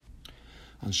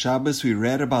On Shabbos we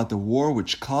read about the war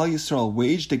which Klal Yisrael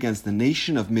waged against the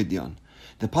nation of Midian.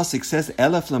 The pasuk says,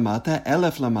 Elef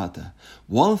lamata,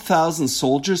 1,000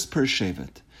 soldiers per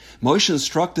shevet. Moshe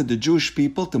instructed the Jewish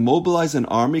people to mobilize an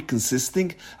army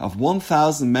consisting of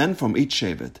 1,000 men from each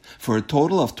shevet, for a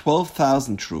total of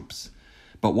 12,000 troops.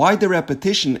 But why the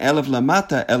repetition, Elef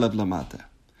lamata?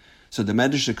 So the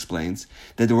Medrash explains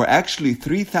that there were actually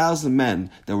 3,000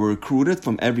 men that were recruited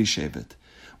from every shevet.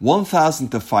 1,000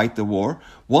 to fight the war,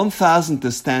 1,000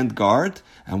 to stand guard,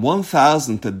 and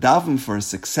 1,000 to daven for a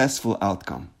successful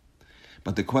outcome.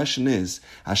 But the question is,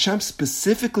 Hashem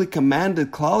specifically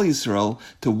commanded Klal Yisrael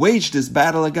to wage this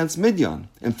battle against Midian.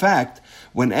 In fact,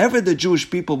 whenever the Jewish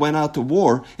people went out to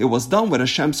war, it was done with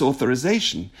Hashem's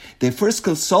authorization. They first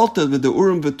consulted with the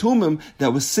Urim V'Tumim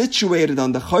that was situated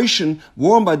on the Choshen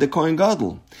worn by the Kohen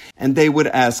Gadol. And they would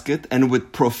ask it and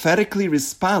would prophetically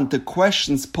respond to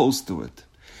questions posed to it.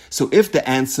 So if the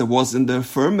answer was in the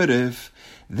affirmative,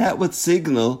 that would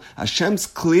signal Hashem's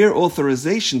clear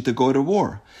authorization to go to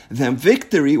war. Then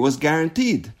victory was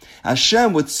guaranteed.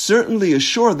 Hashem would certainly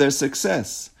assure their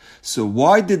success. So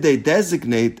why did they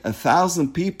designate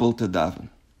 1,000 people to daven?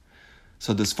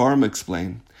 So the Sfarim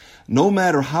explain, no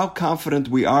matter how confident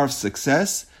we are of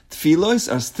success,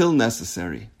 tefillos are still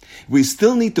necessary. We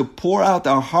still need to pour out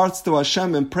our hearts to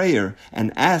Hashem in prayer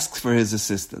and ask for His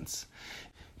assistance.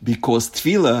 Because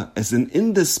tefillah is an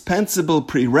indispensable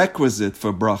prerequisite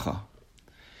for bracha.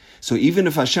 So even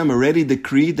if Hashem already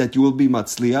decreed that you will be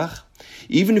matzliach,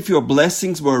 even if your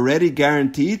blessings were already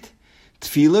guaranteed,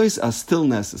 tefillos are still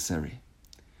necessary.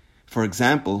 For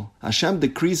example, Hashem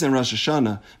decrees in Rosh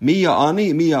Hashanah, mi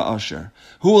ya'ani, mi ya'asher.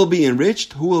 Who will be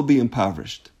enriched, who will be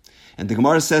impoverished? And the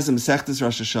Gemara says in Masechtas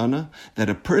Rosh Hashanah that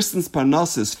a person's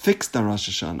parnasa is fixed on Rosh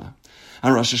Hashanah.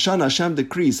 On Rosh Hashanah, Hashem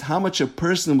decrees how much a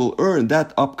person will earn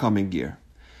that upcoming year.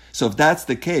 So if that's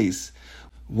the case,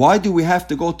 why do we have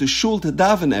to go to shul to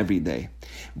daven every day?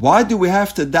 Why do we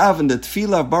have to daven the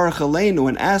tefillah of Baruch Aleinu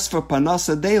and ask for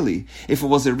parnasa daily if it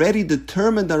was already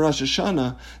determined on Rosh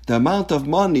Hashanah the amount of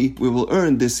money we will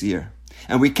earn this year?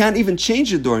 And we can't even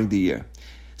change it during the year.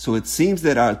 So it seems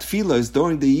that our tefillahs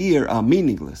during the year are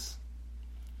meaningless.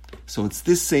 So it's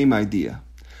this same idea.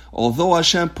 Although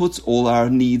Hashem puts all our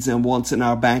needs and wants in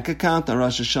our bank account on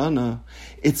Rosh Hashanah,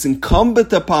 it's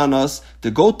incumbent upon us to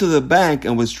go to the bank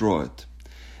and withdraw it.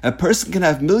 A person can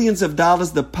have millions of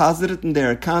dollars deposited in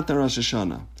their account on Rosh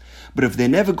Hashanah, but if they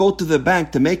never go to the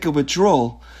bank to make a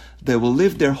withdrawal, they will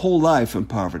live their whole life in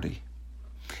poverty.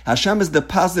 Hashem has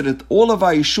deposited all of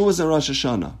our Yeshuas on Rosh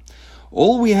Hashanah.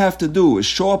 All we have to do is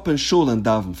show up in shul and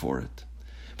daven for it.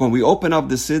 When we open up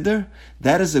the Siddur,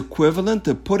 that is equivalent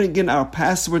to putting in our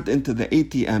password into the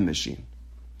ATM machine.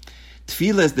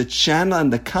 Tefillah is the channel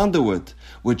and the conduit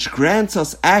which grants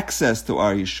us access to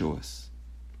our Yeshuas.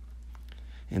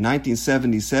 In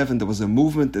 1977, there was a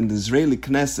movement in the Israeli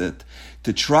Knesset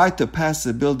to try to pass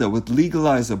a bill that would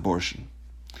legalize abortion.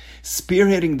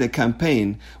 Spearheading the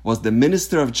campaign was the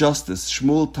Minister of Justice,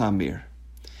 Shmuel Tamir.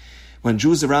 When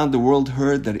Jews around the world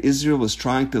heard that Israel was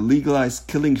trying to legalize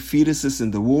killing fetuses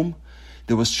in the womb,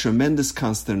 there was tremendous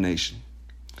consternation.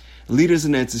 Leaders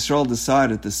in Eretz Yisrael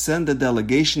decided to send a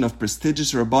delegation of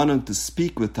prestigious Rabbanim to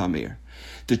speak with Tamir,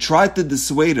 to try to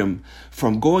dissuade him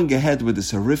from going ahead with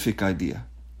this horrific idea.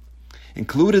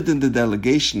 Included in the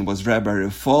delegation was Rabbi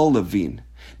Rafal Levine,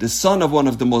 the son of one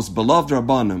of the most beloved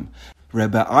Rabbanim,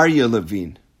 Rabbi Aryeh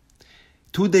Levine.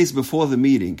 2 days before the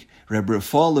meeting, Rabbi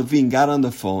Rafal Levine got on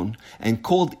the phone and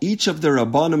called each of the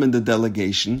Rabbanim in the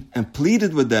delegation and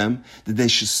pleaded with them that they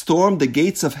should storm the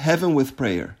gates of heaven with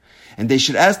prayer, and they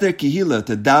should ask their kehillah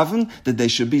to daven that they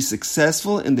should be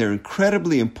successful in their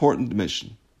incredibly important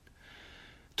mission.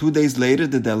 2 days later,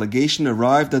 the delegation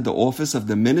arrived at the office of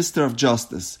the Minister of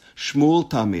Justice, Shmuel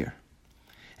Tamir.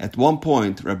 At one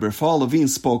point, Rabbi Rafal Levine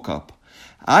spoke up.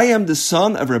 "I am the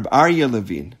son of Rabbi Aryeh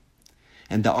Levine."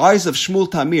 And the eyes of Shmuel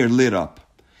Tamir lit up.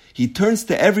 He turns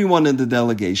to everyone in the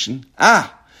delegation.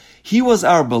 He was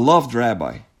our beloved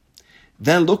rabbi.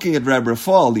 Then looking at Rabbi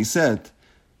Rafal, he said,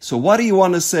 "So what do you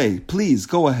want to say? Please,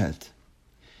 go ahead."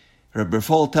 Rabbi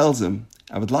Rafal tells him,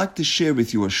 "I would like to share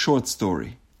with you a short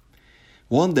story.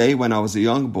 One day when I was a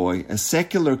young boy, a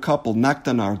secular couple knocked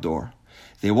on our door.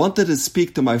 They wanted to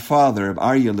speak to my father, Rabbi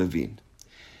Aryeh Levine.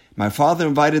 My father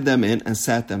invited them in and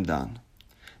sat them down.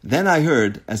 Then I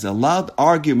heard as a loud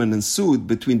argument ensued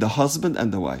between the husband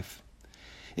and the wife.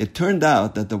 It turned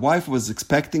out that the wife was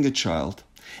expecting a child,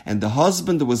 and the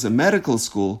husband, who was in medical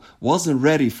school, wasn't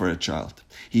ready for a child.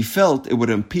 He felt it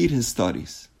would impede his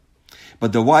studies.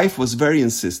 But the wife was very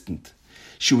insistent.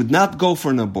 She would not go for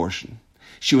an abortion.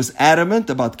 She was adamant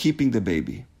about keeping the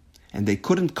baby, and they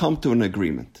couldn't come to an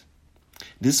agreement.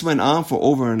 This went on for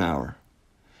over an hour.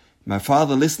 My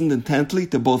father listened intently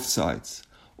to both sides.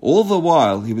 All the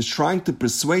while, he was trying to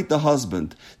persuade the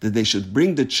husband that they should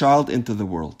bring the child into the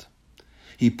world.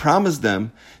 He promised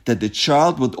them that the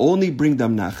child would only bring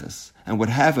them nachas and would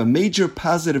have a major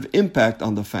positive impact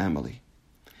on the family.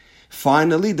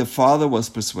 Finally, the father was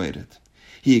persuaded.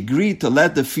 He agreed to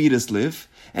let the fetus live,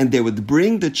 and they would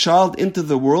bring the child into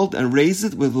the world and raise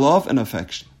it with love and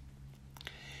affection.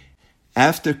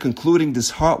 After concluding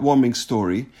this heartwarming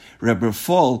story, Rebbe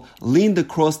Rafal leaned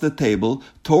across the table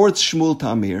towards Shmuel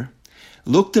Tamir,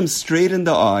 looked him straight in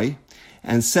the eye,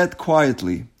 and said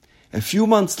quietly, a few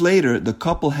months later, the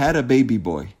couple had a baby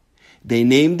boy. They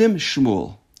named him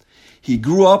Shmuel. He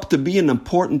grew up to be an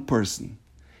important person.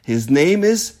 His name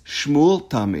is Shmuel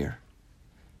Tamir.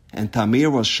 And Tamir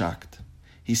was shocked.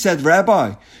 He said,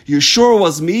 Rabbi, you sure it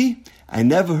was me? I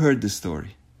never heard this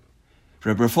story.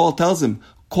 Rebbe Rafal tells him,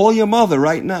 call your mother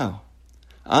right now.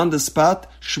 On the spot,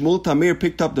 Shmuel Tamir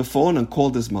picked up the phone and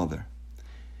called his mother.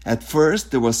 At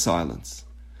first, there was silence.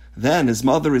 Then his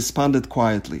mother responded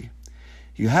quietly.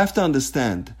 You have to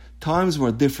understand, times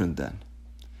were different then.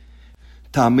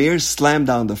 Tamir slammed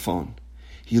down the phone.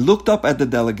 He looked up at the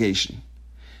delegation.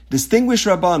 Distinguished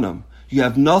Rabbanim, you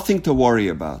have nothing to worry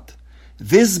about.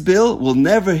 This bill will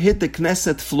never hit the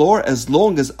Knesset floor as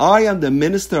long as I am the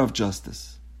Minister of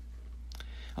Justice.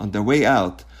 On their way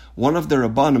out, one of the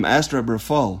Rabbanim asked Rebbe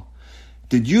Rafal,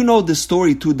 did you know this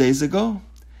story 2 days ago?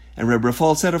 And Rebbe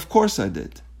Rafal said, of course I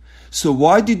did. So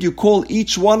why did you call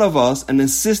each one of us and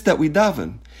insist that we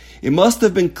daven? It must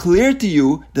have been clear to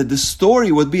you that the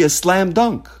story would be a slam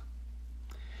dunk.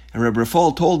 And Rebbe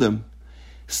Rafal told him,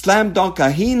 slam dunk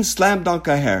ahin, slam dunk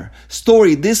aher.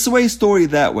 Story this way, story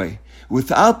that way.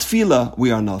 Without tefillah,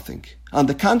 we are nothing. On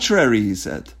the contrary, he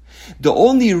said, the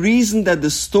only reason that the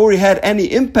story had any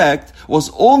impact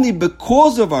was only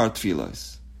because of our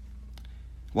tefillahs.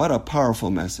 What a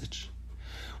powerful message.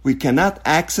 We cannot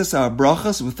access our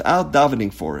brachas without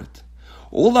davening for it.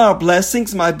 All our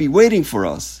blessings might be waiting for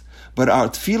us, but our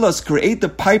tefillahs create the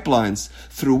pipelines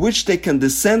through which they can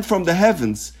descend from the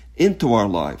heavens into our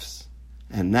lives.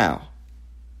 And now,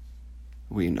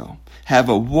 we know. Have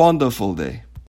a wonderful day.